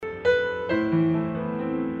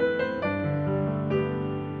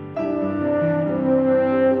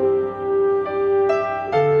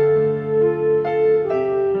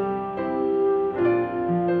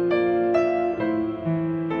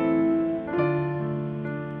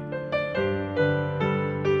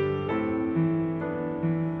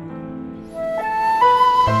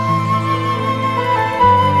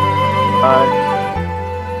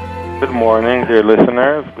morning, dear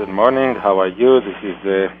listeners. Good morning. How are you? This is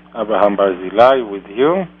Avraham Barzilay with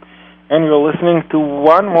you. And you're listening to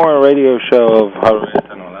one more radio show of Haret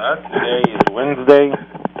Anolad. Today is Wednesday,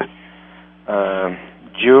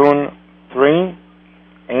 June 3.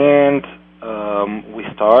 And we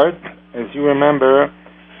start. As you remember,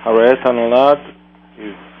 Haret Anolad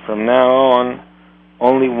is from now on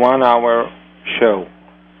only 1 hour show.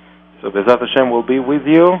 So Bezat Hashem will be with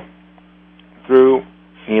you through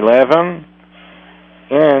 11,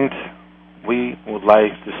 and we would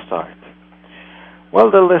like to start.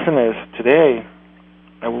 Well, the listeners, today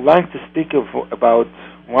I would like to speak about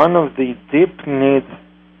one of the deep needs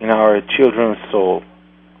in our children's soul.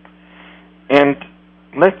 And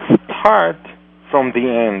let's start from the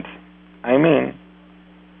end. I mean,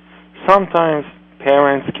 sometimes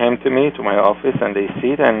parents came to me, to my office, and they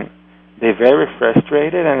sit and they're very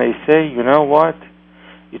frustrated, and they say, you know what?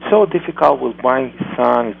 It's so difficult with my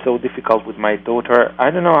son. It's so difficult with my daughter.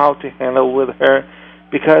 I don't know how to handle with her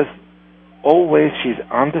because always she's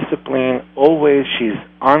undisciplined. Always she's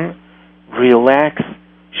unrelaxed.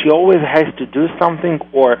 She always has to do something,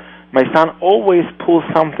 or my son always pulls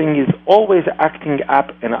something. He's always acting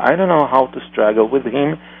up, and I don't know how to struggle with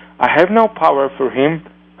him. I have no power for him.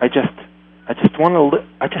 I just want a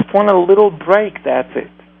little break. That's it.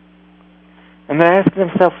 And they ask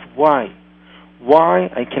themselves why. Why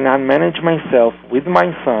I cannot manage myself with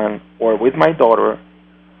my son or with my daughter,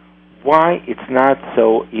 why it's not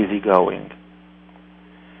so easygoing.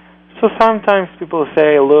 So sometimes people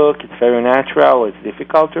say, look, it's very natural, it's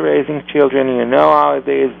difficult to raising children, you know how it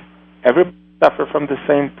is, everybody suffers from the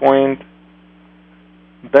same point,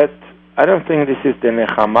 but I don't think this is the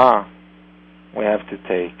nechama we have to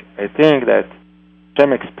take. I think that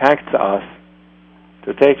Hashem expects us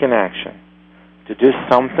to take an action, to do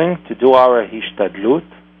something, to do our hishtadlut,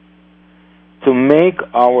 to make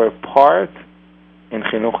our part in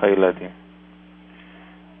chinuch hayladim.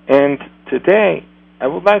 And today, I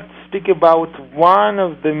would like to speak about one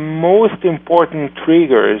of the most important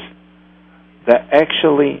triggers that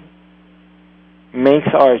actually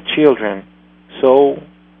makes our children so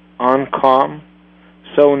uncalm,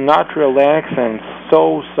 so not relaxed, and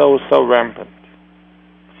so rampant.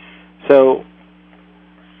 So,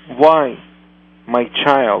 why my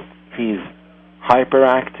child is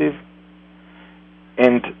hyperactive,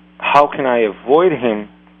 and how can I avoid him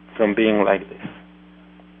from being like this?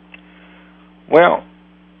 Well,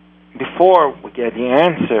 before we get the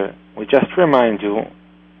answer, we just remind you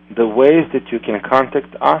the ways that you can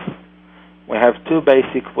contact us. We have two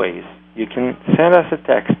basic ways. You can send us a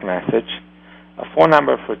text message. A phone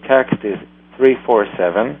number for text is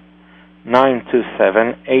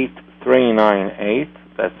 347-927-8398.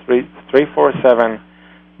 That's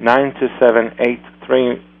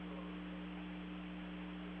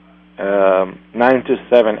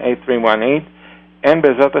 347-927-8318. And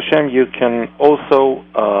Bezat Hashem, you can also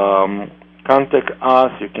contact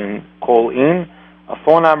us. You can call in. A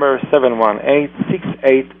phone number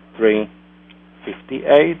 718-683-5858.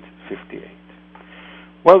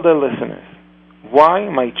 Well, dear listeners, why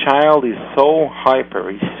my child is so hyper,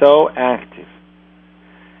 he's so active?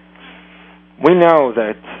 We know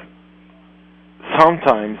that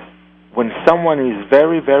sometimes when someone is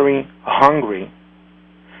very, very hungry,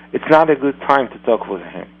 it's not a good time to talk with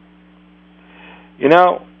him. You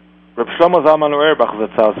know, Reb Shlomo Zalman Auerbach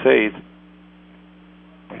Zatzal said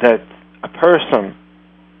that a person,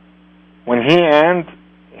 when he ends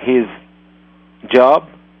his job,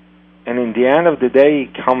 and in the end of the day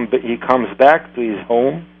he comes back to his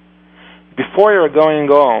home, before you're going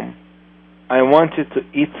home, I want you to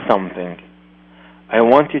eat something. I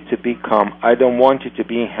want you to be calm. I don't want you to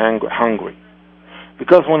be hungry.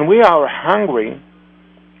 Because when we are hungry,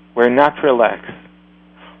 we're not relaxed.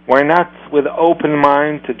 We're not with open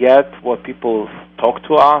mind to get what people talk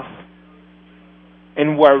to us.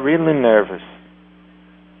 And we're really nervous.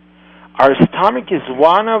 Our stomach is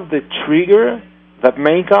one of the triggers that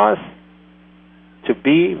make us to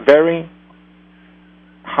be very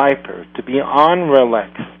hyper, to be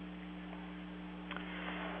unrelaxed.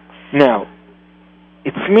 Now,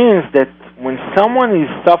 it means that when someone is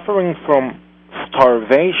suffering from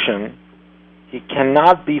starvation, he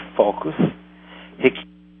cannot be focused, he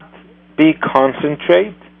cannot be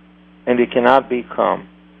concentrate, and he cannot be calm.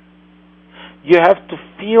 You have to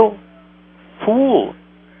feel full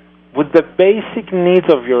with the basic needs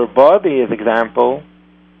of your body, as example.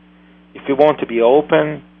 If you want to be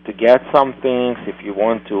open to get some things, if you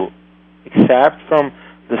want to accept from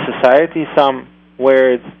the society some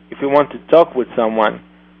words, if you want to talk with someone,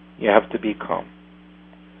 you have to be calm.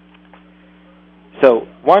 So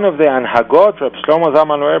one of the anhagot Reb Shlomo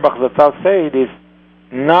Zalman Auerbach Zatzal said is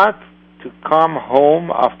not to come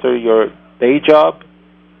home after your day job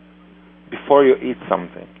before you eat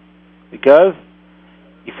something. Because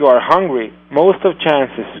if you are hungry, most of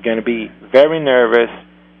chances you're going to be very nervous.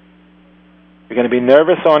 You're going to be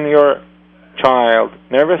nervous on your child,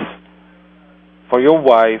 nervous for your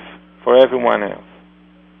wife, for everyone else.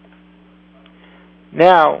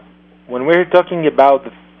 Now, when we're talking about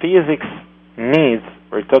the physics needs,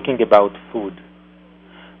 we're talking about food.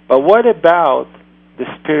 But what about the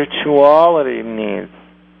spirituality needs?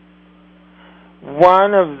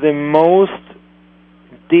 One of the most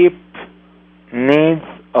deep needs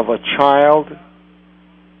of a child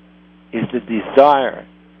is the desire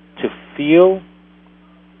to feel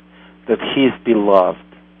that he is beloved,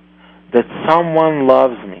 that someone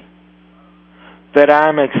loves me, that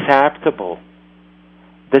I'm acceptable,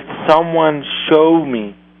 that someone showed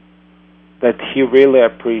me that he really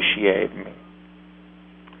appreciates me.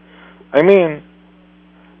 I mean,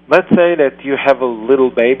 let's say that you have a little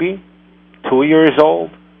baby, 2 years old,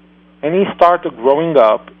 and he started growing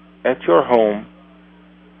up at your home,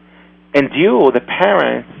 and you, the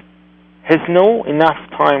parents, has no enough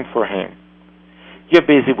time for him. You're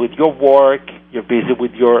busy with your work, you're busy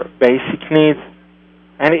with your basic needs,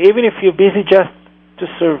 and even if you're busy just to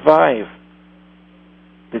survive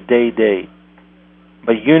the day,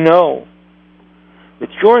 but you know that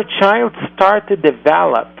your child starts to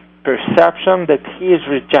develop perception that he is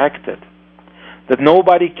rejected, that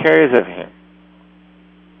nobody cares of him,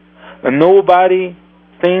 that nobody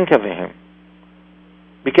think of him.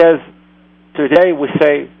 Because today we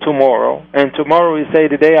say tomorrow, and tomorrow we say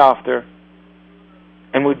the day after,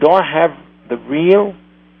 and we don't have the real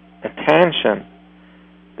attention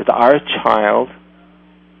that our child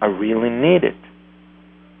are really needed.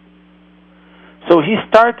 So he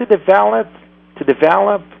started to develop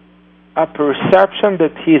a perception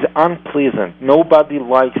that he is unpleasant. Nobody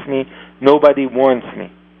likes me. Nobody wants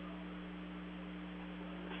me.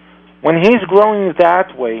 When he's growing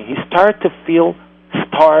that way, he starts to feel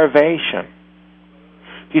starvation.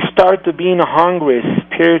 He starts to be hungry,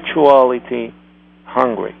 spirituality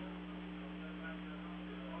hungry.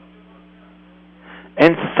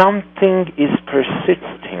 And something is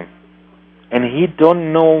persisting, and he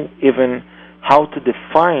don't know even how to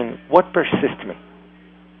define what persists me.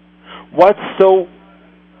 What's so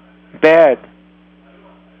bad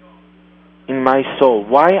in my soul?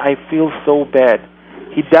 Why I feel so bad?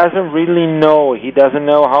 He doesn't really know. He doesn't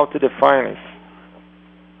know how to define it.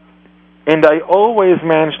 And I always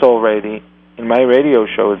mentioned already in my radio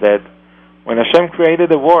show that when Hashem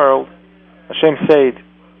created the world, Hashem said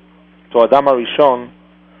to Adam HaRishon,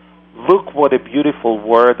 "Look what a beautiful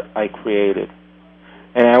world I created.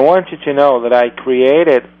 And I want you to know that I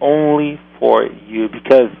created only for you."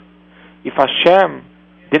 Because if Hashem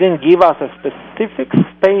didn't give us a specific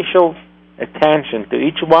spatial attention to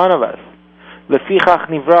each one of us, Lefichach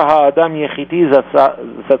nivra ha'adam yechidi,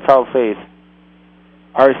 Zatzal says,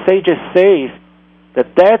 our sages say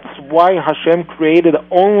that that's why Hashem created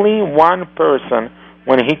only one person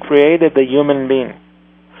when He created the human being,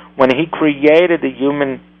 when He created the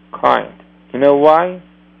humankind. You know why?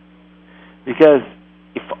 Because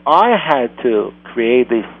if I had to create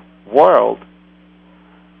this world,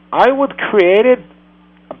 I would create it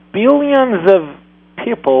billions of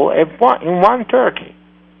people in one Turkey.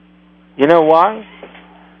 You know why?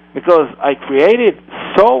 Because I created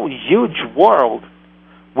so huge world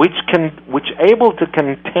which able to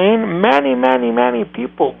contain many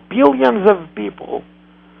people, billions of people.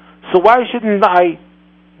 So why shouldn't I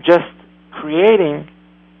just creating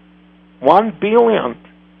 1 billion,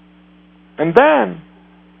 and then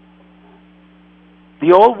the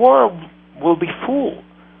whole world will be full?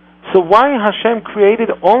 So why Hashem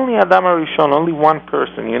created only Adam HaRishon, only one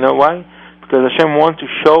person? You know why? Because Hashem wants to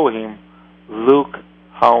show him, look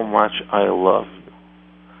how much I love you.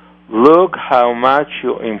 Look how much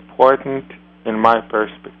you're important in my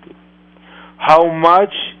perspective. How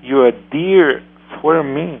much you are dear for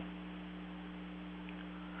me.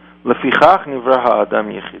 Lefichach nivra ha'adam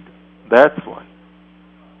yechid. That's why.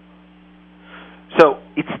 So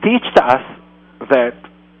it teaches us that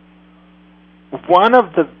one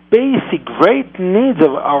of the basic great needs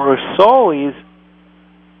of our soul is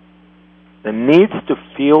the needs to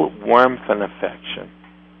feel warmth and affection.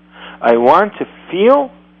 I want to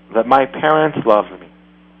feel that my parents love me.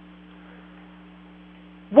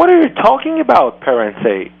 What are you talking about, parents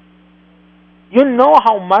say? You know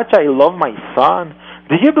how much I love my son.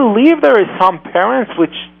 Do you believe there is some parents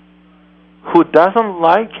who doesn't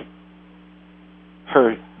like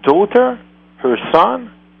her daughter, her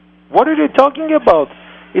son? What are you talking about?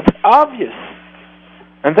 It's obvious.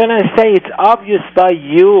 And then I say it's obvious by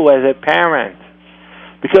you as a parent.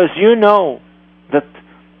 Because you know that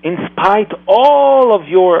in spite of all of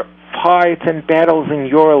your fights and battles in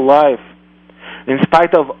your life, in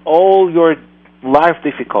spite of all your life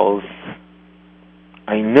difficulties,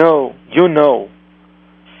 I know, you know,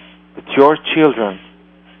 that your children,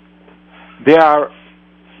 they are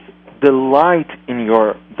the light in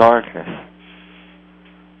your darkness.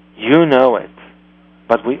 You know it.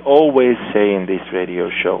 But we always say in this radio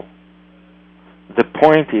show, the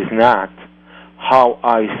point is not how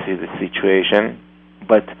I see the situation,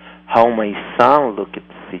 but how my son look at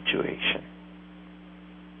the situation.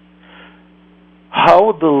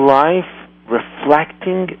 How the life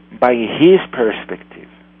reflecting by his perspective.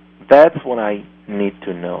 That's what I need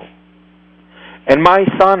to know. And my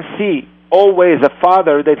son see always a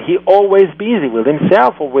father that he always busy with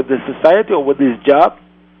himself or with the society or with his job.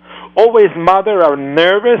 Always mother are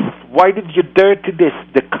nervous. Why did you dirty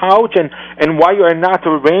the couch and why you are not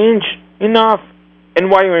arranged enough and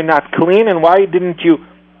why you are not clean and why didn't you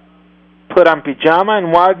put on pajama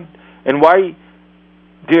and why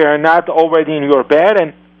you are not already in your bed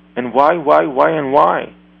and why.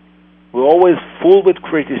 We're always full with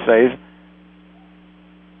criticism.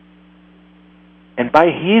 And by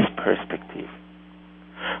his perspective,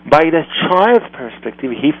 by the child's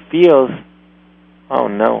perspective, he feels, oh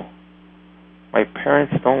no, my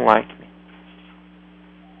parents don't like me.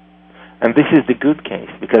 And this is the good case,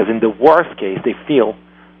 because in the worst case, they feel,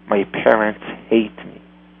 my parents hate me.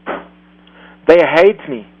 They hate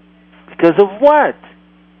me. Because of what?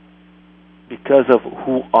 Because of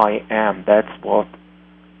who I am. That's what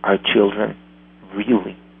our children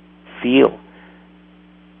really feel.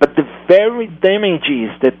 But the very damage is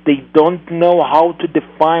that they don't know how to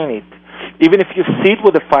define it. Even if you sit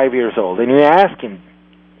with a 5-year-old and you ask him,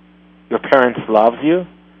 your parents love you?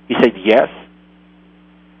 He said yes.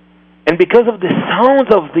 And because of the sounds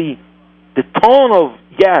of the tone of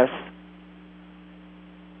yes,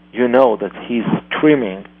 you know that he's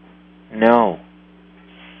screaming no.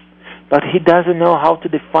 But he doesn't know how to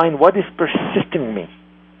define what is persisting me.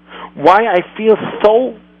 Why I feel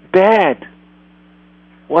so bad.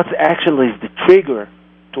 What actually is the trigger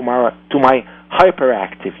to my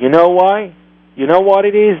hyperactive? You know why? You know what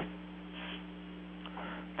it is?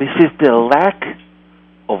 This is the lack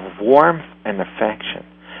of warmth and affection.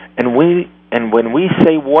 And when we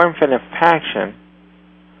say warmth and affection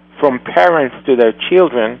from parents to their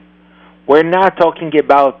children, we're not talking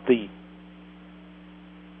about the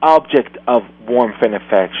object of warmth and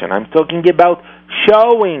affection. I'm talking about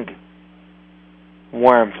showing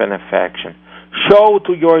warmth and affection. Show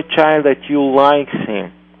to your child that you like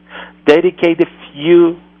him. Dedicate a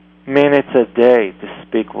few minutes a day to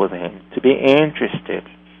speak with him, to be interested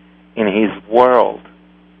in his world,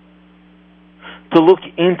 to look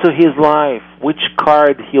into his life, which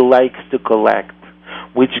card he likes to collect,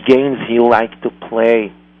 which games he likes to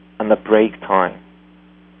play on the break time,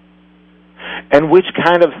 and which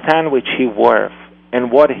kind of sandwich he wears, and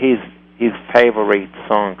what his favorite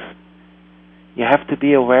songs. You have to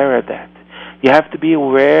be aware of that. You have to be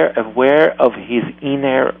aware of his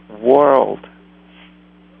inner world.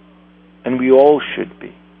 And we all should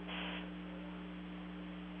be.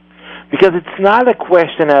 Because it's not a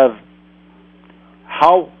question of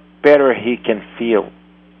how better he can feel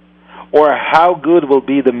or how good will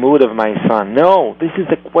be the mood of my son. No, this is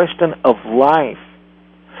a question of life.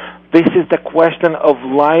 This is the question of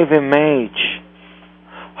life image.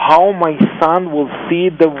 How my son will see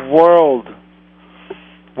the world.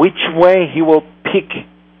 Which way he will pick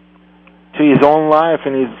to his own life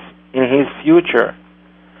and in his future.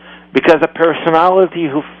 Because a personality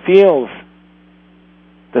who feels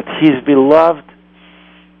that he's beloved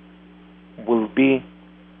will be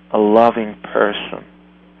a loving person.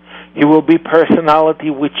 He will be personality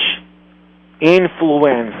which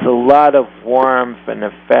influence a lot of warmth and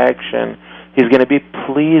affection. He's going to be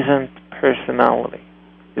pleasant personality.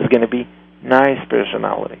 He's going to be nice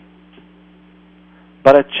personality.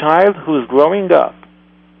 But a child who's growing up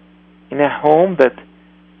in a home that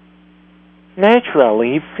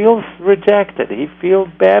naturally he feels rejected, he feels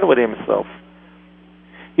bad with himself.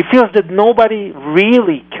 He feels that nobody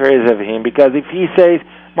really cares of him, because if he says,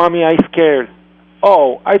 Mommy, I'm scared.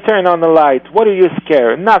 Oh, I turn on the light. What are you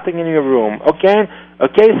scared? Nothing in your room. Okay,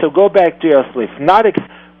 so go back to your sleep.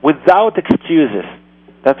 Without excuses.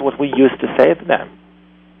 That's what we used to say to them.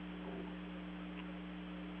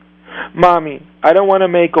 Mommy, I don't want to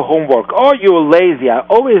make a homework. Oh, you're lazy. I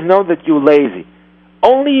always know that you're lazy.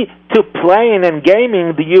 Only to playing and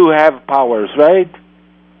gaming do you have powers, right?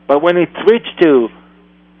 But when it's reached to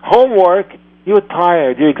Homework, you're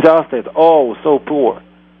tired, you're exhausted. Oh, so poor.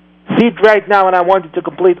 Sit right now and I want you to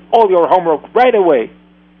complete all your homework right away.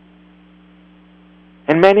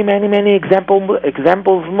 And many, many, many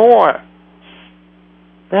examples more.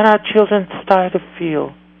 Then our children start to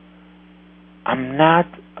feel, I'm not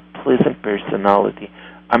a pleasant personality.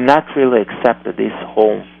 I'm not really accepted this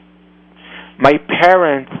home. My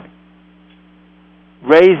parents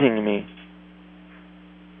raising me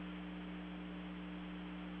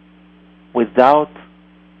without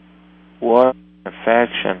warmth and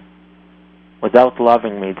affection, without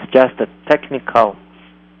loving me. It's just a technical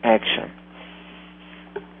action.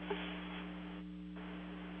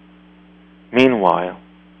 Meanwhile,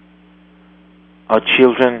 our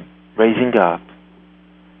children raising up,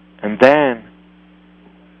 and then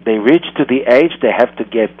they reach to the age they have to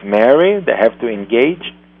get married, they have to engage,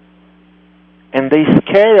 and they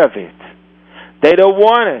scared of it. They don't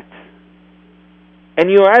want it. And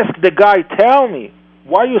you ask the guy, tell me,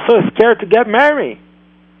 why are you so scared to get married?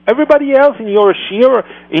 Everybody else in your shir,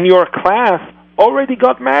 in your class, already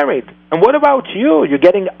got married. And what about you? You're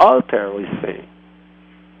getting altered, we say.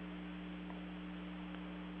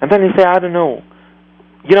 And then he say, I don't know.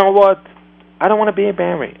 You know what? I don't want to be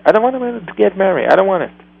married. I don't want to get married. I don't want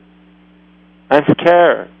it. I'm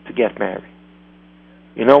scared to get married.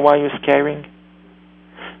 You know why you're scaring?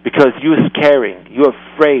 Because you're scaring. You're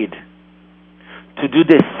afraid to do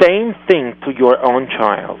the same thing to your own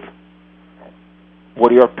child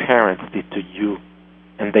what your parents did to you.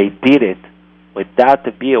 And they did it without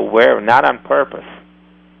to be aware, not on purpose.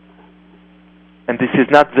 And this is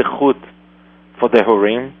not zechut for the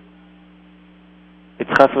Horim. It's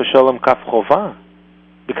chas v'sholom kaf chova.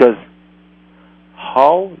 Because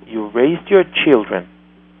how you raised your children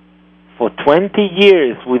for 20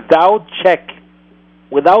 years without check,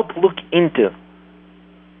 without look into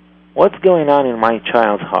what's going on in my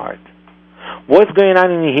child's heart, what's going on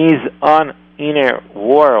in his own inner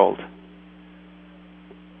world.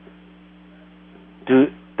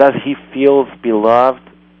 Does he feel beloved,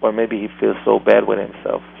 or maybe he feels so bad with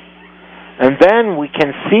himself? And then we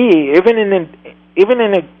can see, even in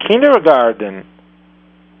a kindergarten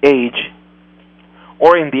age,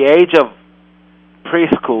 or in the age of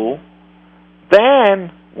preschool,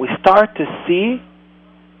 then we start to see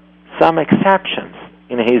some exceptions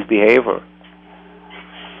in his behavior.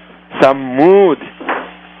 Some mood,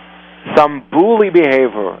 some bully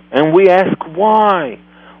behavior. And we ask, why?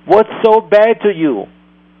 What's so bad to you?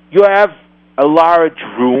 You have a large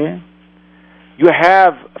room. You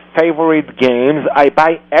have favorite games. I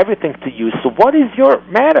buy everything to you. So what is your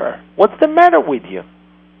matter? What's the matter with you?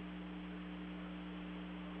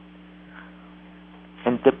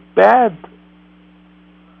 And the bad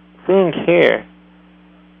thing here,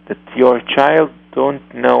 that your child don't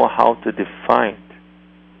know how to define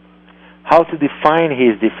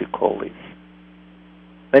his difficulties.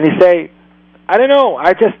 Then he say, I don't know,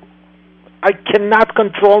 I cannot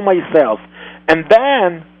control myself. And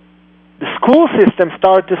then the school system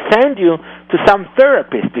starts to send you to some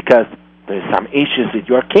therapist because there's some issues with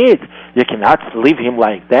your kid. You cannot leave him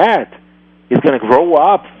like that. He's going to grow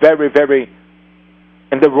up very, very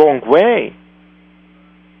in the wrong way.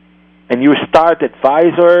 And you start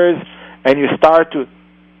advisors, and you start to,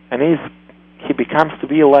 and he becomes to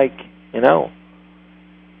be like, he's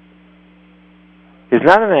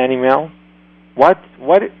not an animal.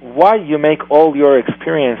 Why you make all your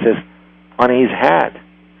experiences on his head?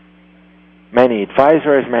 Many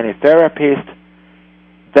advisors, many therapists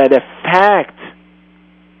that affect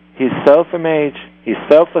his self-image, his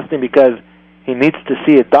self-esteem, because he needs to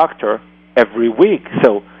see a doctor every week.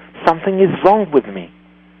 So something is wrong with me.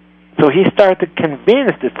 So he started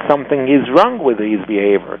convinced that something is wrong with his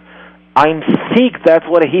behavior. I'm sick, that's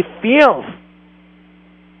what he feels.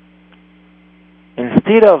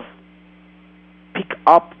 Instead of pick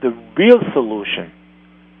up the real solution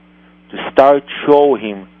to start show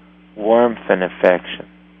him warmth and affection.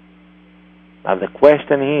 Now the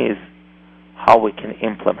question is how we can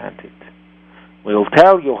implement it. We will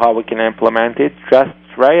tell you how we can implement it just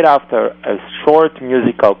right after a short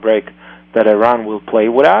musical break that Iran will play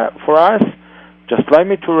for us. Just let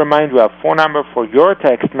me to remind you our phone number for your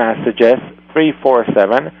text messages,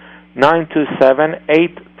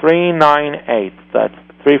 347-927-8398. That's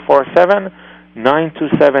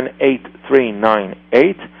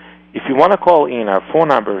 347-927-8398. If you want to call in, our phone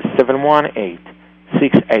number is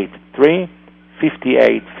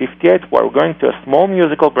 718-683-5858. We're going to a small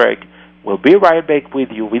musical break. We'll be right back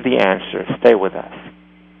with you with the answers. Stay with us.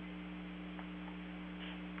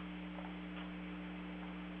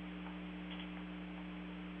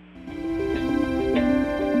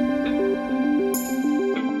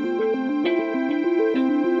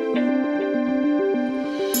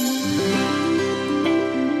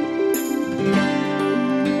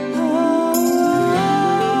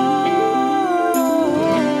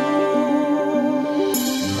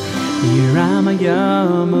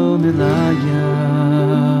 Yiramayamo Milayay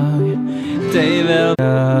Tevel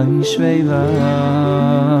Yishveva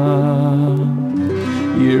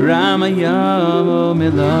Yiramayamo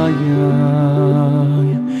Milayay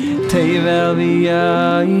Tevel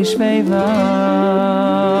Yishveva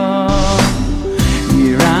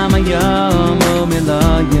Yiramayamo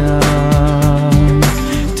Milayay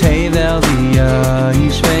Tevel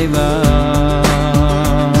Yishveva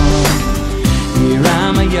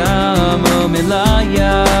Yiramayamo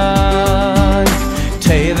Milayay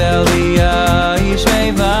Tevel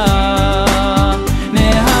Yishveva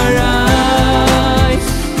Neharais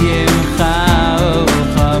Yimcha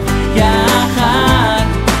Uchav Yachad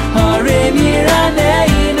Harim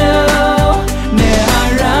Yiraneinu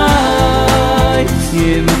Neharais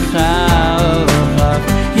Yimcha Uchav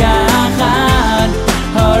Yachad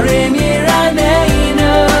Harim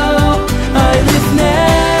Yiraneinu Ay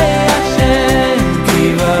Lifnei Hashem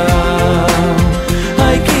Kiva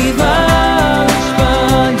Ay Kiva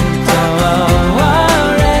Shvay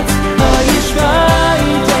Tawaret Ay Shvay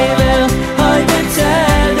Tevel Ay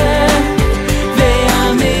Betzedek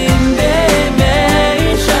Ve'amim B'mei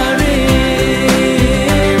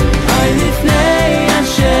Sharim Ay Lifnei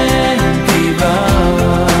Hashem Kiva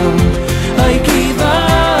Ay Kiva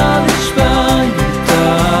Shvay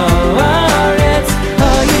Tawaret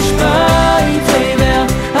Ay Shvay Tevel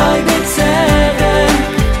Ay Betzedek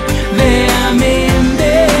Ve'amim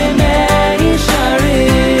B'mei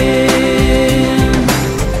Sharim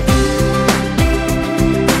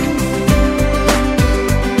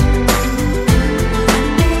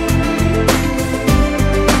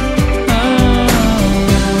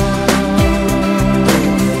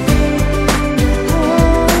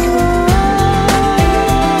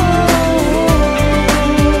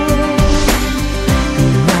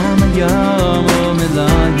Yiramayamo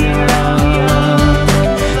Milayay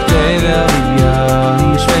Tevel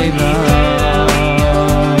Yishveva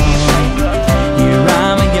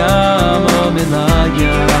Yiramayamo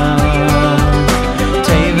Milayay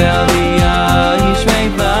Tevel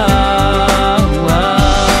Yishveva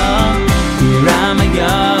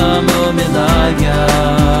Yiramayamo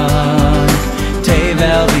Milayay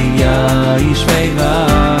Tevel Yishveva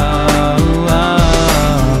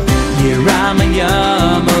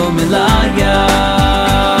Yiramayamo Milayay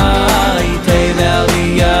Tevel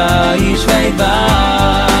Yishveva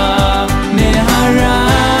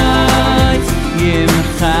Neharais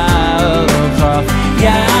Yimcha Uchav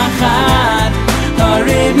Yachad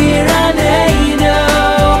Harim Yiraneinu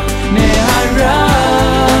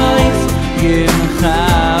Neharais Yimcha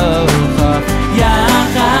Uchav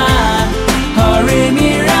Yachad Harim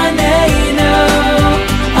Yiraneinu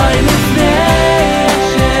Ay Lifnei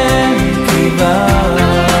Hashem Kiva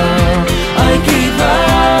Ay Kiva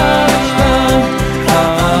Shvay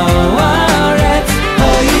Tawaret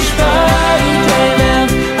Ay Shvay Tevel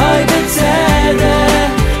Ay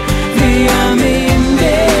Betzedek Ve'amim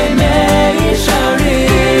B'mei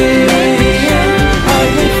Sharim Ay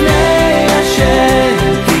Lifnei Hashem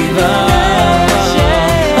Kiva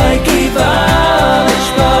Ay Kiva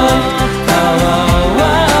Shvay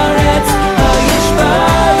Tawaret Ay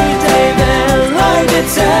Shvay Tevel Ay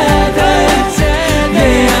Betzedek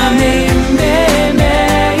Ve'amim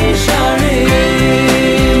B'mei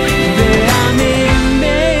Sharim Ve'amim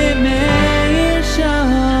B'mei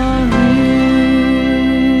Sharim.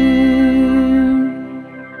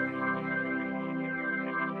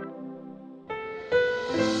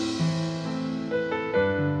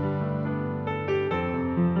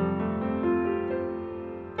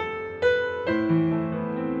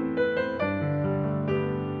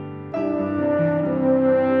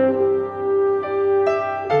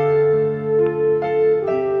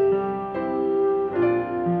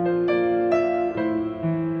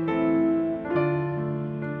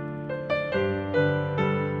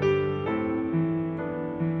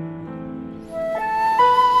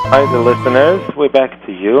 Hi, the listeners. We're back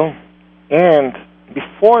to you. And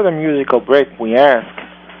before the musical break, we asked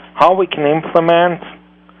how we can implement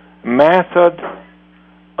a method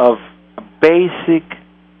of basic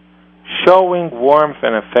showing warmth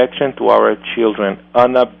and affection to our children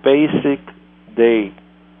on a basic day,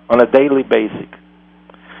 on a daily basis.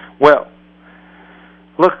 Well,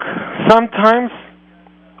 look, sometimes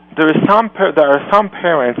there are some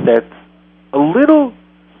parents that a little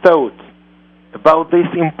thought about this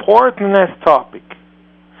importantness topic,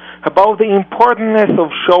 about the importance of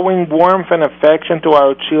showing warmth and affection to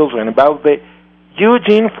our children, about the huge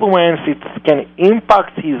influence it can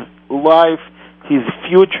impact his life, his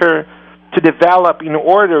future, in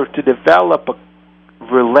order to develop a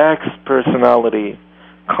relaxed personality,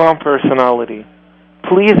 calm personality,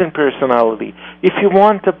 pleasing personality, if you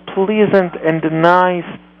want a pleasant and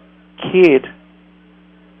nice kid,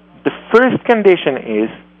 the first condition is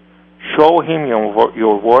show him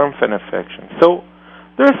your warmth and affection. So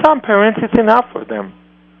there are some parents, it's enough for them.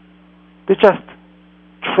 They just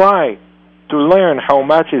try to learn how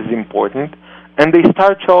much is important, and they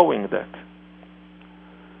start showing that.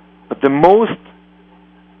 But the most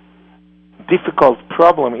difficult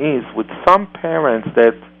problem is with some parents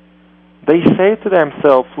that they say to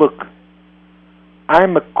themselves, look,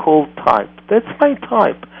 I'm a cold type. That's my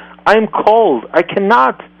type. I'm cold. I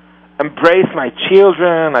cannot embrace my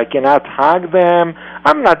children. I cannot hug them.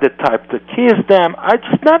 I'm not the type to kiss them. I'm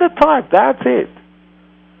just not a type. That's it.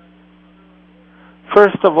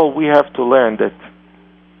 First of all, we have to learn that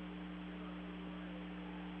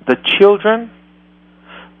the children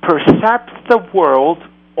perceive the world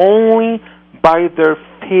only by their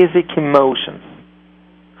physical emotions.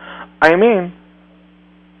 I mean,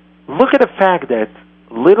 look at the fact that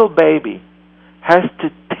little baby has to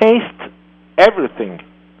taste everything.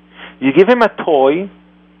 You give him a toy,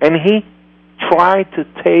 and he tries to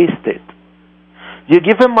taste it. You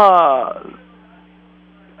give him a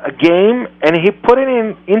game, and he put it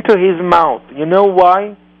into his mouth. You know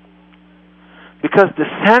why? Because the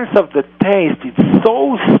sense of the taste is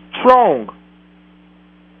so strong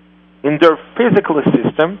in their physical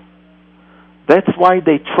system. That's why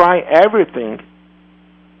they try everything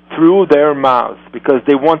through their mouths, because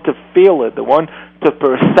they want to feel it, they want to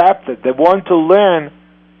perceive it, they want to learn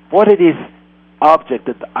what it is object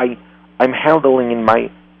that I'm handling in my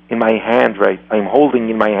hand I'm holding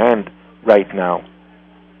in my hand right now.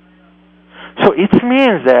 So it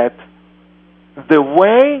means that the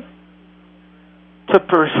way to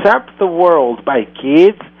perceive the world by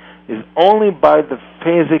kids is only by the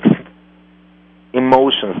physics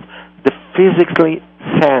emotions, the physically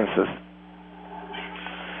senses.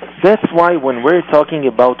 That's why when we're talking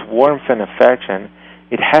about warmth and affection,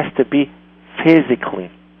 it has to be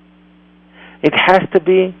physically. It has to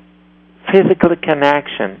be physical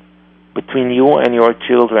connection between you and your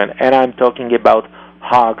children. And I'm talking about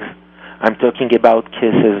hugs. I'm talking about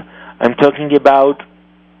kisses. I'm talking about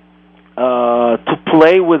to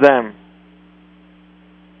play with them.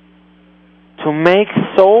 To make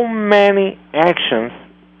so many actions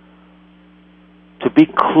to be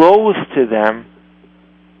close to them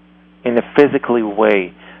in a physically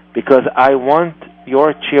way, because I want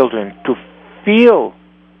your children to feel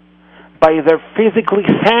by their physically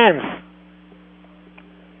sense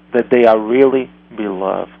that they are really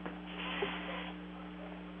beloved.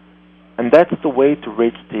 And that's the way to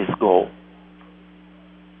reach this goal.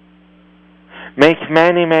 Make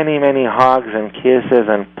many, many, many hugs and kisses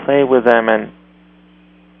and play with them and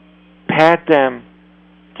pat them.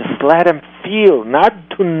 Just let them feel, not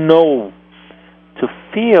to know, to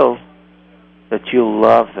feel that you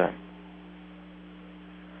love them.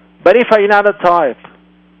 But if I'm not a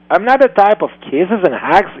type of kisses and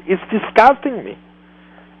hugs, it's disgusting me.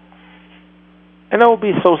 And I will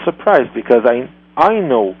be so surprised, because I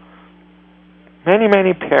know many,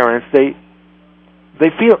 many parents, they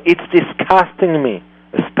feel it's disgusting me,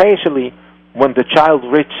 especially when the child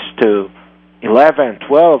reaches to 11,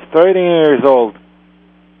 12, 13 years old.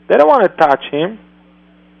 They don't want to touch him.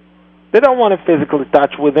 They don't want to physically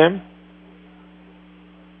touch with him.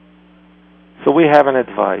 So we have an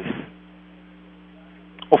advice.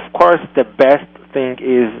 Of course, the best thing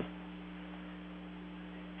is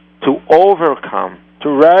to overcome, to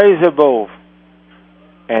rise above,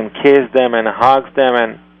 and kiss them and hug them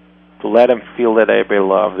and to let them feel that they are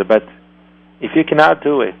loved. But if you cannot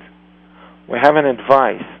do it, we have an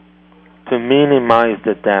advice to minimize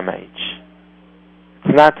the damage.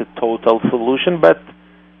 It's not a total solution, but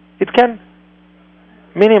it can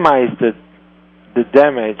minimize the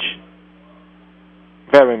damage.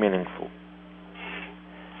 Very meaningful.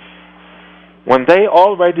 When they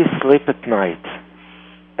already sleep at night,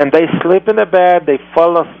 and they sleep in the bed, they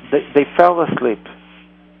fell asleep.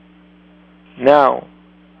 Now,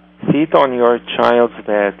 sit on your child's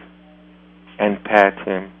bed and pat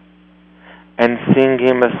him and sing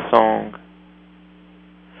him a song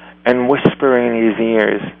and whisper in his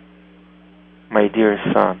ears, "My dear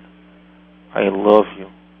son, I love you.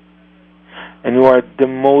 And you are the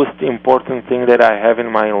most important thing that I have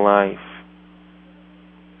in my life.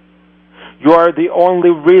 You are the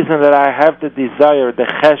only reason that I have the desire, the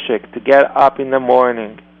cheshek, to get up in the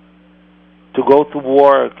morning, to go to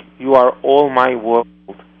work. You are all my world.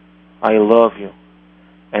 I love you."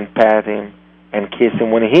 And pat him and kiss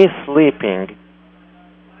him. When he's sleeping,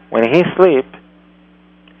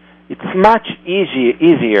 it's much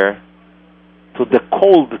easier to the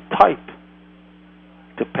cold type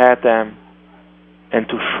to pet them, and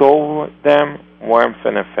to show them warmth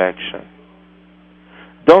and affection.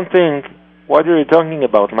 Don't think, what are you talking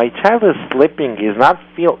about? My child is sleeping.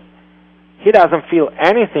 He doesn't feel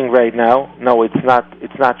anything right now. No, it's not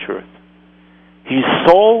true. His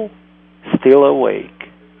soul still awake.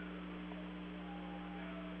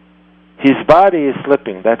 His body is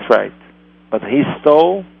sleeping, that's right. But his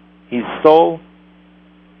soul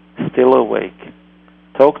still awake.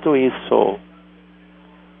 Talk to his soul.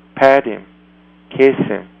 Pet him. Kiss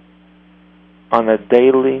him. On a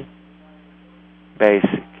daily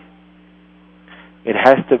basis. It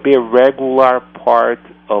has to be a regular part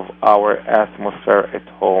of our atmosphere at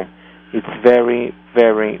home. It's very,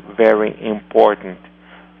 very, very important.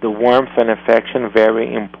 The warmth and affection,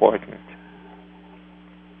 very important.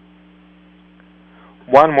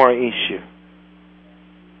 One more issue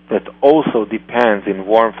that also depends in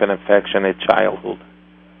warmth and affection at childhood.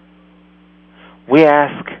 We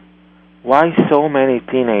ask, why so many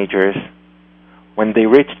teenagers, when they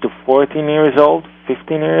reach to 14 years old,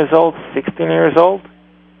 15 years old, 16 years old,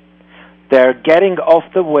 they're getting off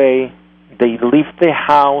the way, they leave the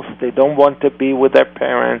house, they don't want to be with their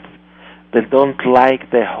parents, they don't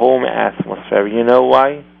like the home atmosphere. You know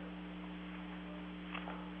why?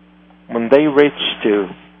 When they reach to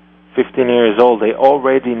 15 years old, they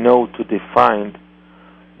already know to define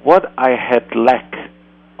what I had lacked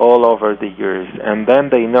all over the years. And then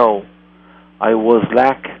they know I was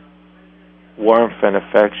lack warmth and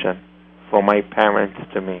affection from my parents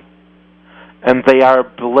to me. And they are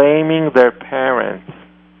blaming their parents.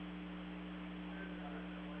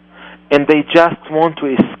 And they just want to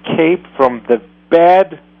escape from the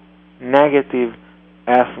bad, negative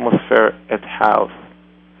atmosphere at house.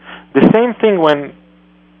 The same thing when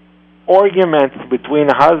arguments between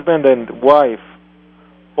husband and wife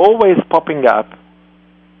always popping up.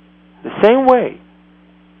 The same way.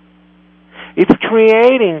 It's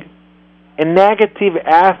creating a negative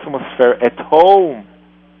atmosphere at home.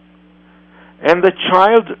 And the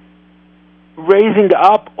child raising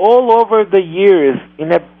up all over the years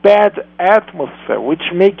in a bad atmosphere, which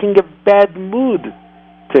making a bad mood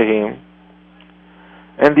to him.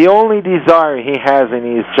 And the only desire he has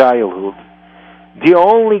in his childhood, the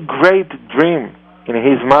only great dream in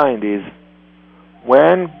his mind is,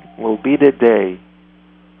 when will be the day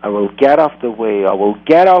I will get off the way, I will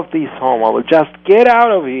get off this home, I will just get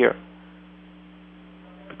out of here.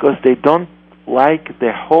 Because they don't like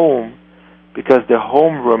the home, because the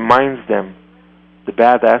home reminds them the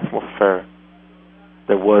bad atmosphere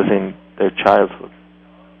that was in their childhood.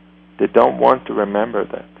 They don't want to remember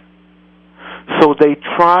that. So they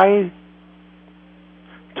try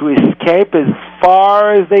to escape as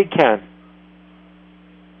far as they can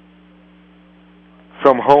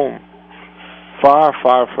from home, far,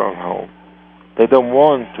 far from home. They don't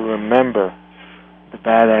want to remember the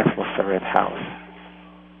bad atmosphere at house.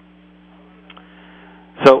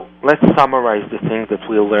 So let's summarize the things that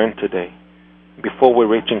we learned today. Before we're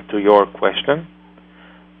reaching to your question,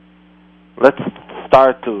 let's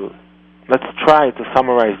try to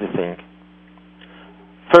summarize the thing.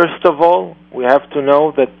 First of all, we have to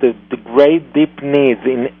know that the great deep needs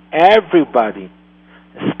in everybody,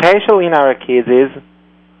 especially in our kids, is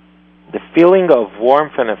the feeling of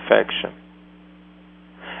warmth and affection.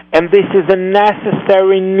 And this is a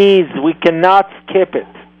necessary need. We cannot skip it.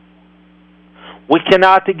 We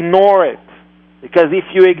cannot ignore it. Because if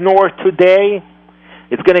you ignore today,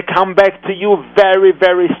 it's going to come back to you very,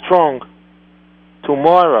 very strong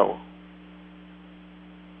tomorrow.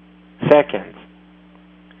 Second,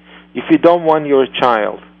 if you don't want your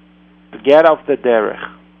child to get off the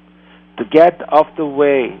derech, to get off the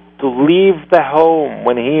way, to leave the home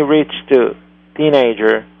when he reached to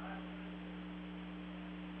teenager,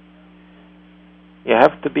 you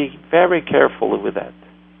have to be very careful with that.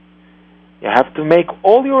 You have to make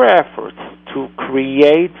all your efforts to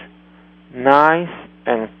create nice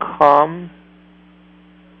and calm,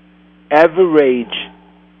 average,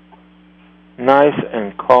 nice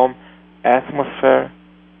and calm atmosphere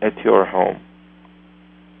at your home.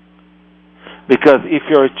 Because if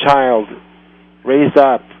your child raised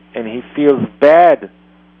up and he feels bad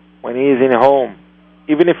when he is in home,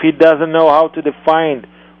 even if he doesn't know how to define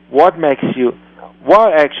what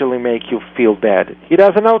actually makes you feel bad, he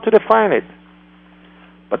doesn't know to define it.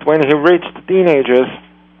 But when he reached teenagers,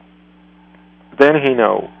 then he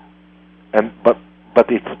knows. But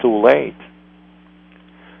it's too late.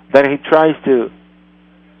 Then he tries to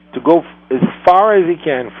go as far as he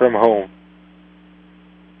can from home.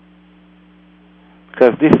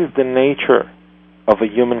 Because this is the nature of a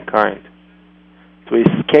humankind. To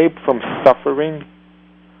escape from suffering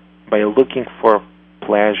by looking for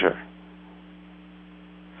pleasure.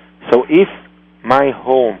 So if my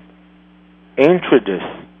home introduces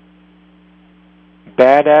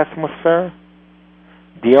bad atmosphere,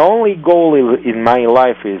 the only goal in my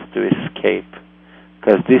life is to escape,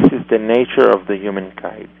 because this is the nature of the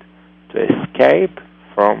humankind, to escape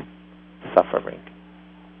from suffering.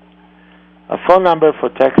 A phone number for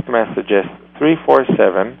text messages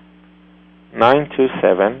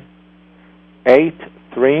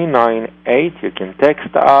 347-927-8398. You can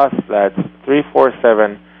text us, that's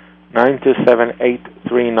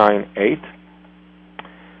 347-927-8398.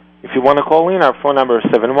 If you want to call in, our phone number is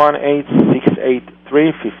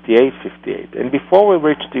 718-683-5858. And before we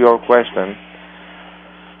reach to your question,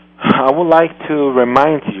 I would like to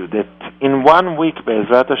remind you that in 1 week,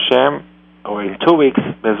 Be'ezrat Hashem, or in 2 weeks,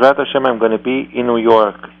 Be'ezrat Hashem, I'm going to be in New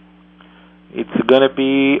York. It's going to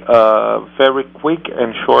be a very quick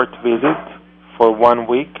and short visit for 1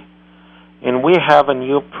 week. And we have a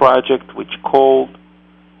new project which called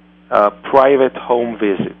Private Home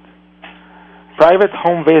Visit. Private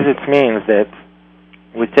home visits means that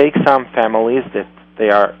we take some families that they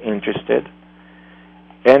are interested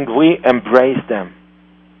and we embrace them.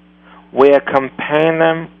 We accompany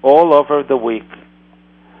them all over the week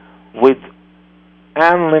with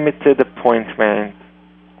unlimited appointment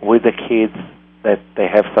with the kids that they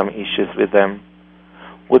have some issues with them,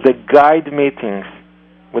 with the guide meetings,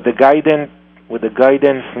 with the guidance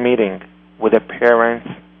meeting with the parents,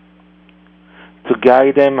 to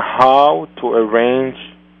guide them how to arrange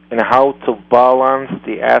and how to balance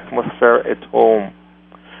the atmosphere at home,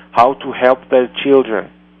 how to help their children.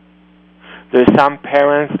 There are some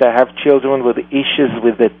parents that have children with issues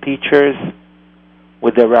with the teachers,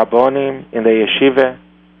 with the rabbonim in the yeshiva,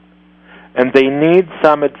 and they need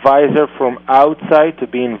some advisor from outside to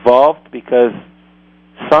be involved, because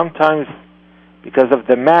sometimes, because of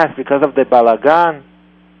the mess, because of the balagan,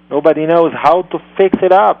 nobody knows how to fix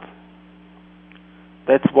it up.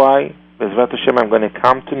 That's why, Bezrat Hashem, I'm going to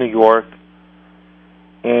come to New York,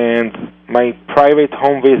 and my private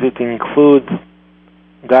home visit includes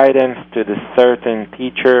guidance to the certain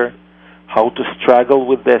teacher, how to struggle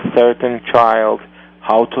with the certain child,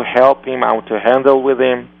 how to help him, how to handle with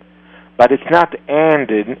him. But it's not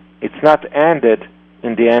ended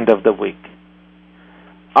in the end of the week.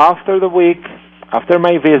 After the week, after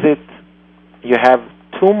my visit, you have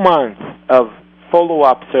 2 months of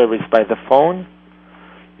follow-up service by the phone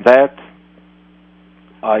that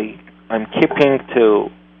I'm keeping to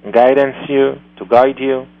guidance you, to guide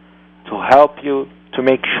you, to help you, to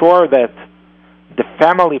make sure that the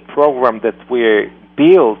family program that we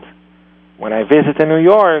built when I visited New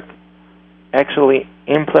York actually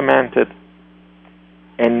implemented,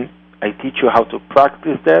 and I teach you how to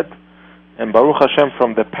practice that. And Baruch Hashem,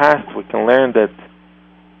 from the past we can learn that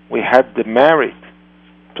we had the merit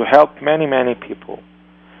to help many, many people.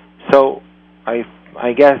 So I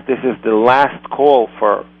guess this is the last call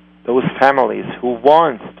for those families who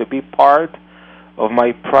want to be part of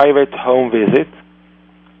my private home visit.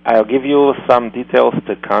 I'll give you some details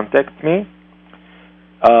to contact me.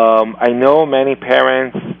 I know many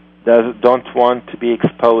parents don't want to be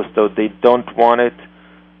exposed, so they don't want it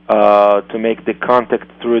to make the contact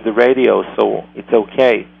through the radio, so it's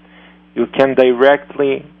okay. You can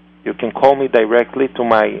call me directly to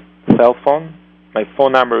my cell phone. My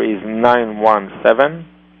phone number is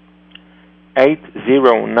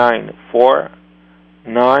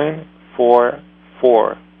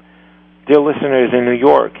 917-8094-944. Dear listeners in New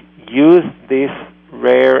York, use this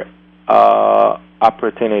rare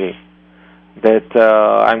opportunity that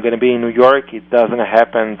I'm going to be in New York. It doesn't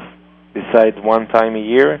happen besides one time a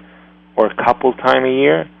year or a couple times a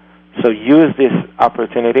year. So use this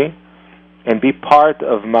opportunity and be part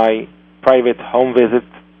of my private home visit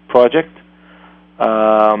project.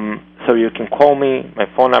 So you can call me. My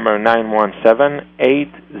phone number is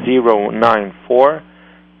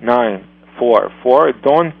 917-8094-944.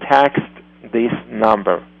 Don't text this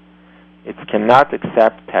number. It cannot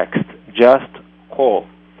accept text. Just call.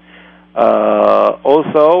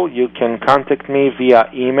 Also, you can contact me via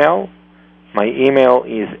email. My email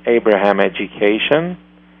is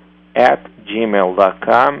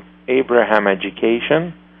abrahamaeducation@gmail.com.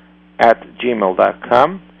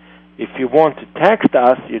 abrahamaeducation@gmail.com. If you want to text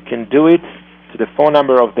us, you can do it to the phone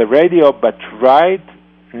number of the radio, but right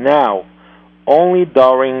now, only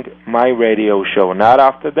during my radio show, not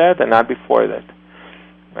after that and not before that.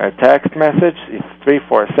 Our text message is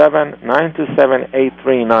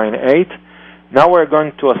 347-927-8398. Now we're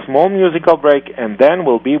going to a small musical break, and then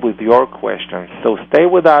we'll be with your questions. So stay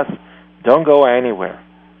with us. Don't go anywhere.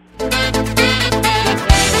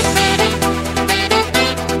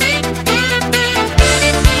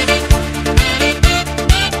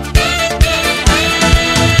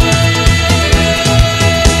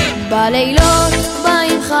 בלילות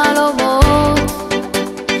באים חלומות,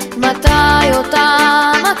 מתי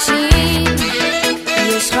אותם מקשים?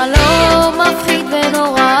 יש חלום מפחיד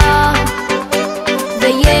ונורא,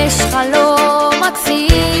 ויש חלום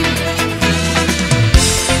מקסים,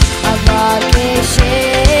 אבל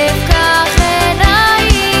כשפקח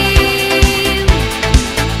עיניים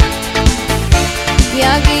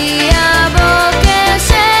יגיע בוקר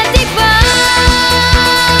של תקווה.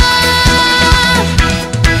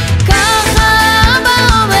 ככה אבא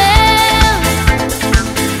אומר,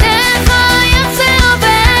 תחייך זה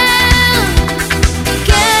עובר,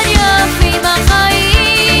 כן יפים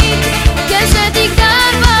החיים,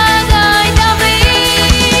 כשתגדל ודאי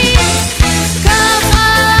תבין. ככה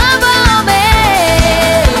אבא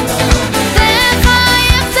אומר,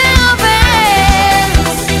 תחייך זה עובר,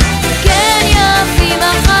 כן יפים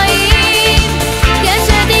החיים,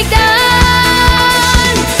 כשתגדל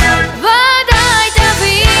ודאי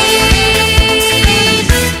תבין.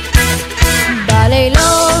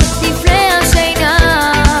 בלילות לפני השינה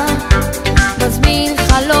מזמין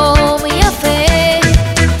חלום יפה,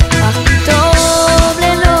 אך פתאום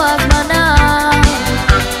ללא הזמנה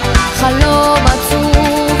חלום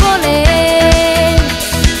עצוב עולה.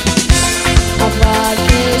 אבל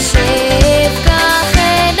כשפקח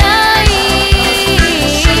עיניים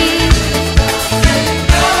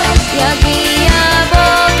יגיע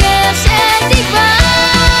בוקר של תקווה.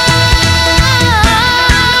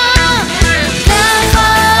 ככה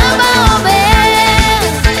אבא אומר,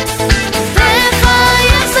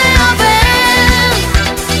 תחייך זה עובר,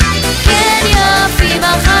 כן יפים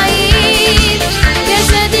החיים,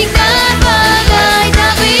 כשתגדל ודאי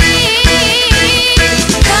תבין.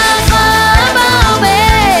 ככה אבא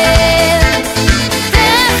אומר,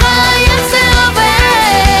 תחייך זה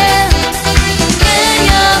עובר, כן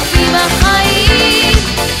יפים החיים,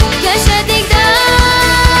 כשתגדל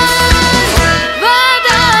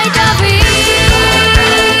ודאי תבין.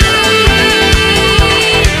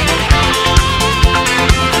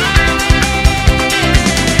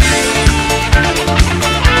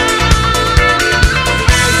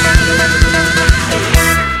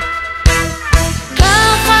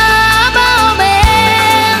 ככה אבא אומר,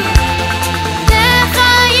 תחייך זה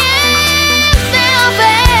עובר,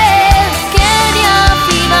 כן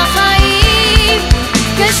יפים החיים,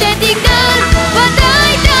 כשתגדל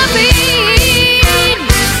ודאי תבין.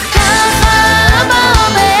 ככה אבא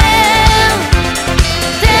אומר,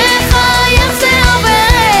 תחייך זה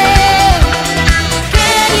עובר,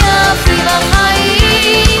 כן יפים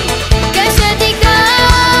החיים, כשתגדל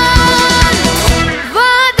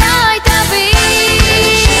ודאי תבין.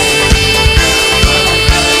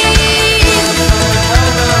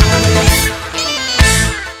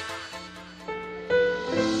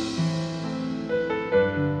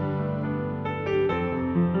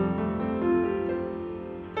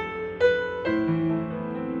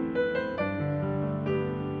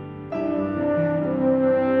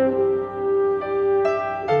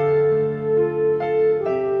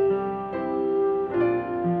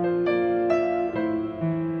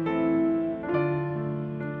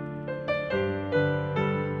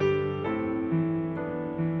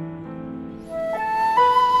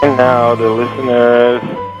 And now the listeners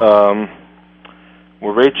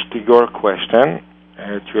will reach to your question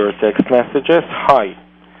at your text messages. Hi,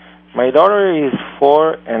 my daughter is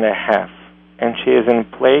 4.5 and she is in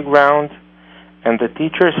playground and the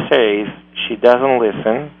teacher says she doesn't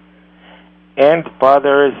listen and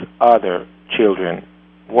bothers other children.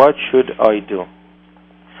 What should I do?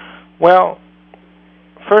 Well,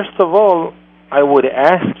 first of all, I would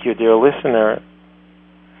ask you, dear listener,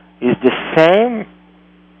 is the same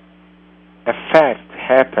effect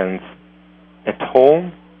happens at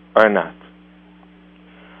home or not?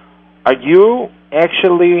 Are you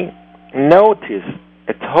actually notice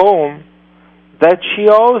at home that she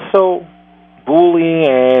also bully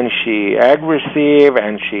and she aggressive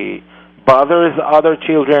and she bothers other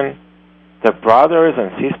children, the brothers and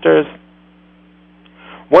sisters?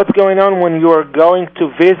 What's going on when you are going to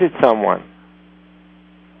visit someone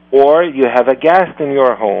or you have a guest in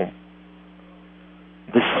your home?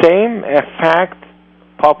 The same effect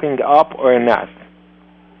popping up or not?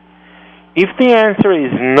 If the answer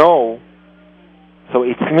is no, so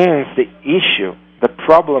it means the issue, the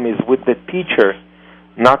problem is with the teacher,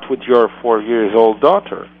 not with your 4-year-old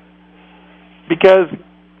daughter. Because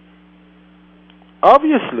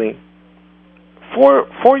obviously,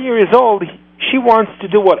 4 years old, she wants to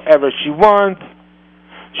do whatever she wants.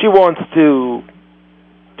 She wants to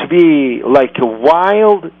be like a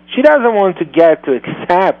wild. She doesn't want to get to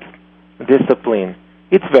accept discipline.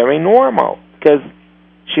 It's very normal because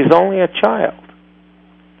she's only a child.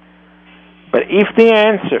 But if the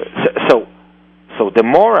answer, so the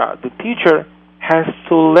Mora, the teacher, has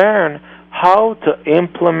to learn how to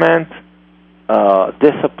implement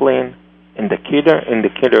discipline in the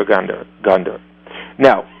kindergarten.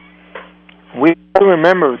 Now, we have to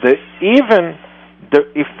remember that even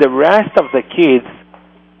if the rest of the kids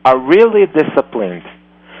are really disciplined,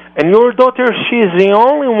 and your daughter, she's the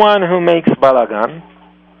only one who makes balagan,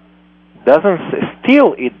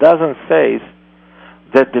 it doesn't say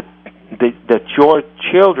that your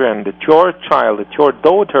children, that your child, that your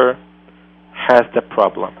daughter has the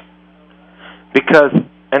problem. Because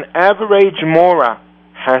an average Mora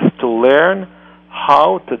has to learn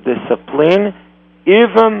how to discipline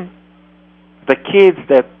even the kids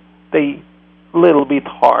that they little bit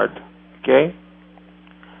hard, okay?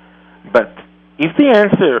 But if the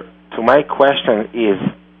answer to my question is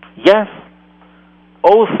yes,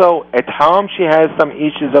 also at home she has some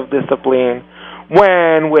issues of discipline.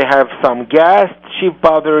 When we have some guests, she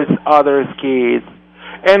bothers others' kids.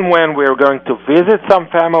 And when we're going to visit some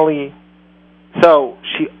family, so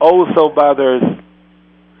she also bothers.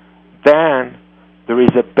 Then there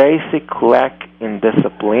is a basic lack in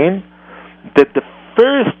discipline that the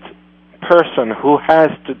first person who has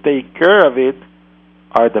to take care of it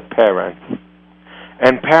are the parents.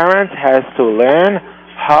 And parents has to learn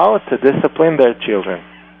how to discipline their children.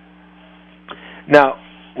 Now,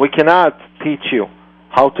 we cannot teach you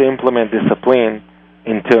how to implement discipline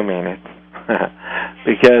in 2 minutes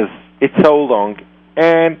because it's so long.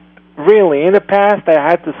 And really, in the past, I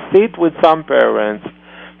had to sit with some parents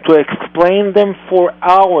to explain them for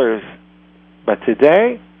hours. But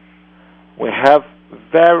today, we have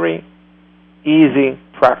very easy,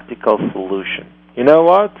 practical solution. You know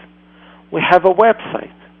what? We have a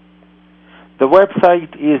website. The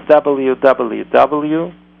website is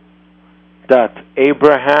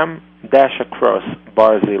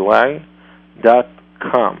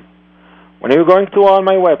www.abraham-Barzilay.com. When you're going to on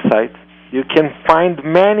my website, you can find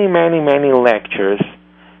many, many, many lectures.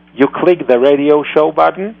 You click the radio show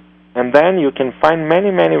button, and then you can find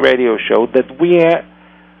many, many radio shows that we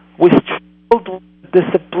struggled with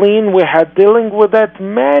discipline. We had dealing with that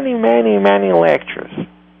many, many, many lectures.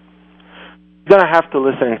 You're going to have to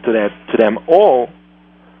listen to them all,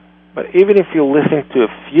 but even if you listen to a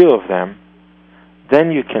few of them,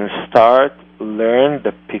 then you can start learn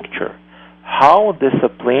the picture, how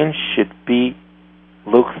discipline should be,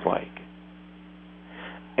 looks like.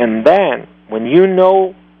 And then, when you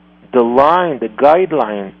know the line, the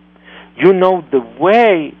guideline, you know the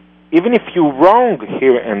way, even if you're wrong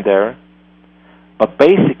here and there, but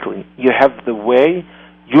basically, you have the way,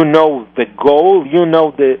 you know the goal, you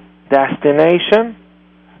know the destination,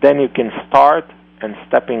 then you can start and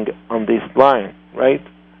stepping on this line, right?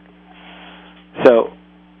 So,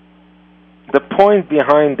 the point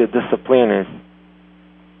behind the discipline is,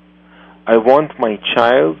 I want my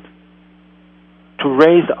child to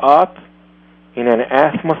raise up in an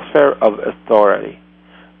atmosphere of authority.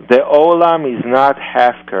 The olam is not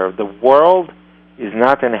half-care. The world is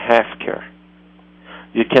not in half-care.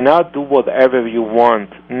 You cannot do whatever you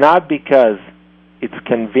want, not because it's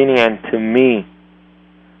convenient to me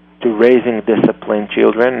to raising disciplined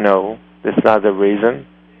children. No, that's not the reason.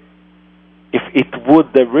 If it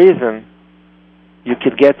would the reason, you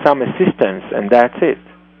could get some assistance, and that's it.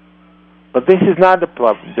 But this is not the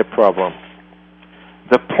problem.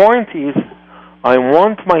 The point is, I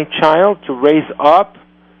want my child to raise up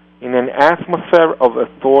in an atmosphere of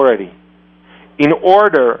authority in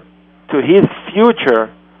order to his future,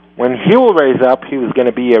 when he will raise up, he was going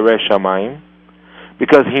to be a Yerei Shamayim,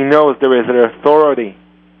 because he knows there is an authority,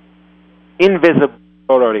 invisible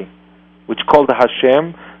authority, which is called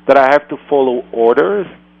Hashem, that I have to follow orders.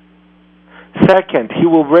 Second, he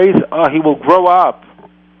will grow up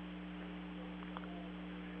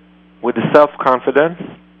with self-confidence,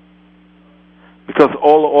 because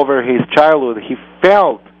all over his childhood he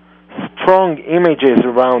felt strong images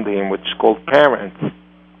around him, which is called parents.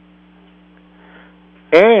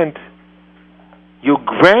 And you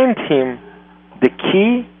grant him the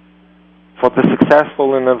key for the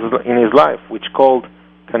successful in his life, which is called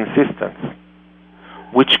consistency,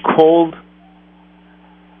 which is called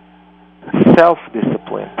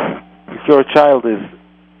self-discipline. If your child is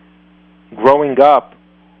growing up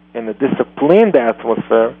in a disciplined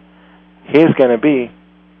atmosphere, he's going to be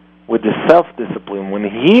with the self-discipline. When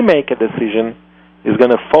he make a decision, he's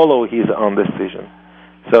going to follow his own decision.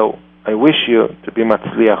 So I wish you to be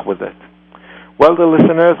matzliach with it. Well, the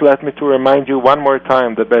listeners, let me to remind you one more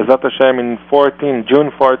time that Be'ezat Hashem in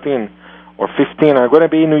June 14 or 15, I'm going to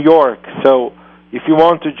be in New York. So if you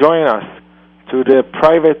want to join us to the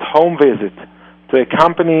private home visit to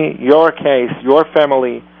accompany your case, your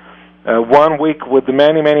family. 1 week with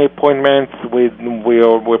many, many appointments.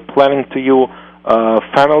 We're planning to you a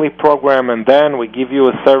family program, and then we give you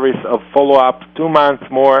a service of follow-up 2 months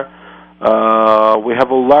more. We have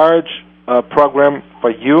a large program for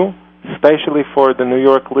you, especially for the New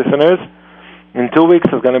York listeners. In 2 weeks,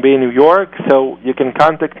 it's going to be in New York, so you can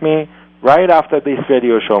contact me right after this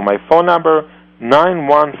radio show. My phone number,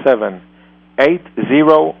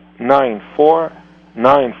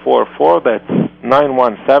 917-8094-944. That's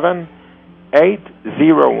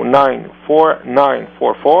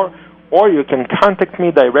 917-8094-944. Or you can contact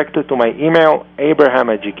me directly to my email,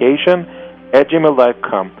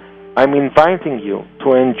 abrahameducation@gmail.com. I'm inviting you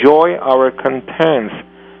to enjoy our contents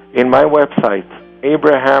in my website,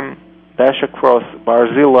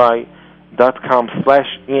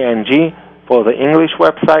 Abraham-Barzilai.com/ENG for the English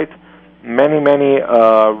website. Many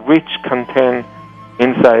rich content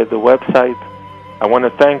inside the website. I want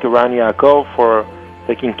to thank Iran Yaakov for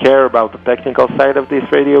taking care about the technical side of this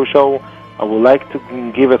radio show. I would like to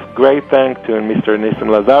give a great thanks to Mr. Nissim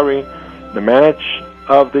Lazari, the manager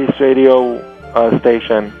of this radio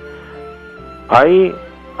station.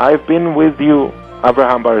 I've been with you,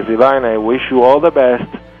 Avraham Barzilai, and I wish you all the best,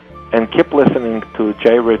 and keep listening to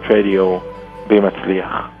J-Rit Radio. Be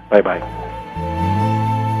Matzliach. Bye-bye.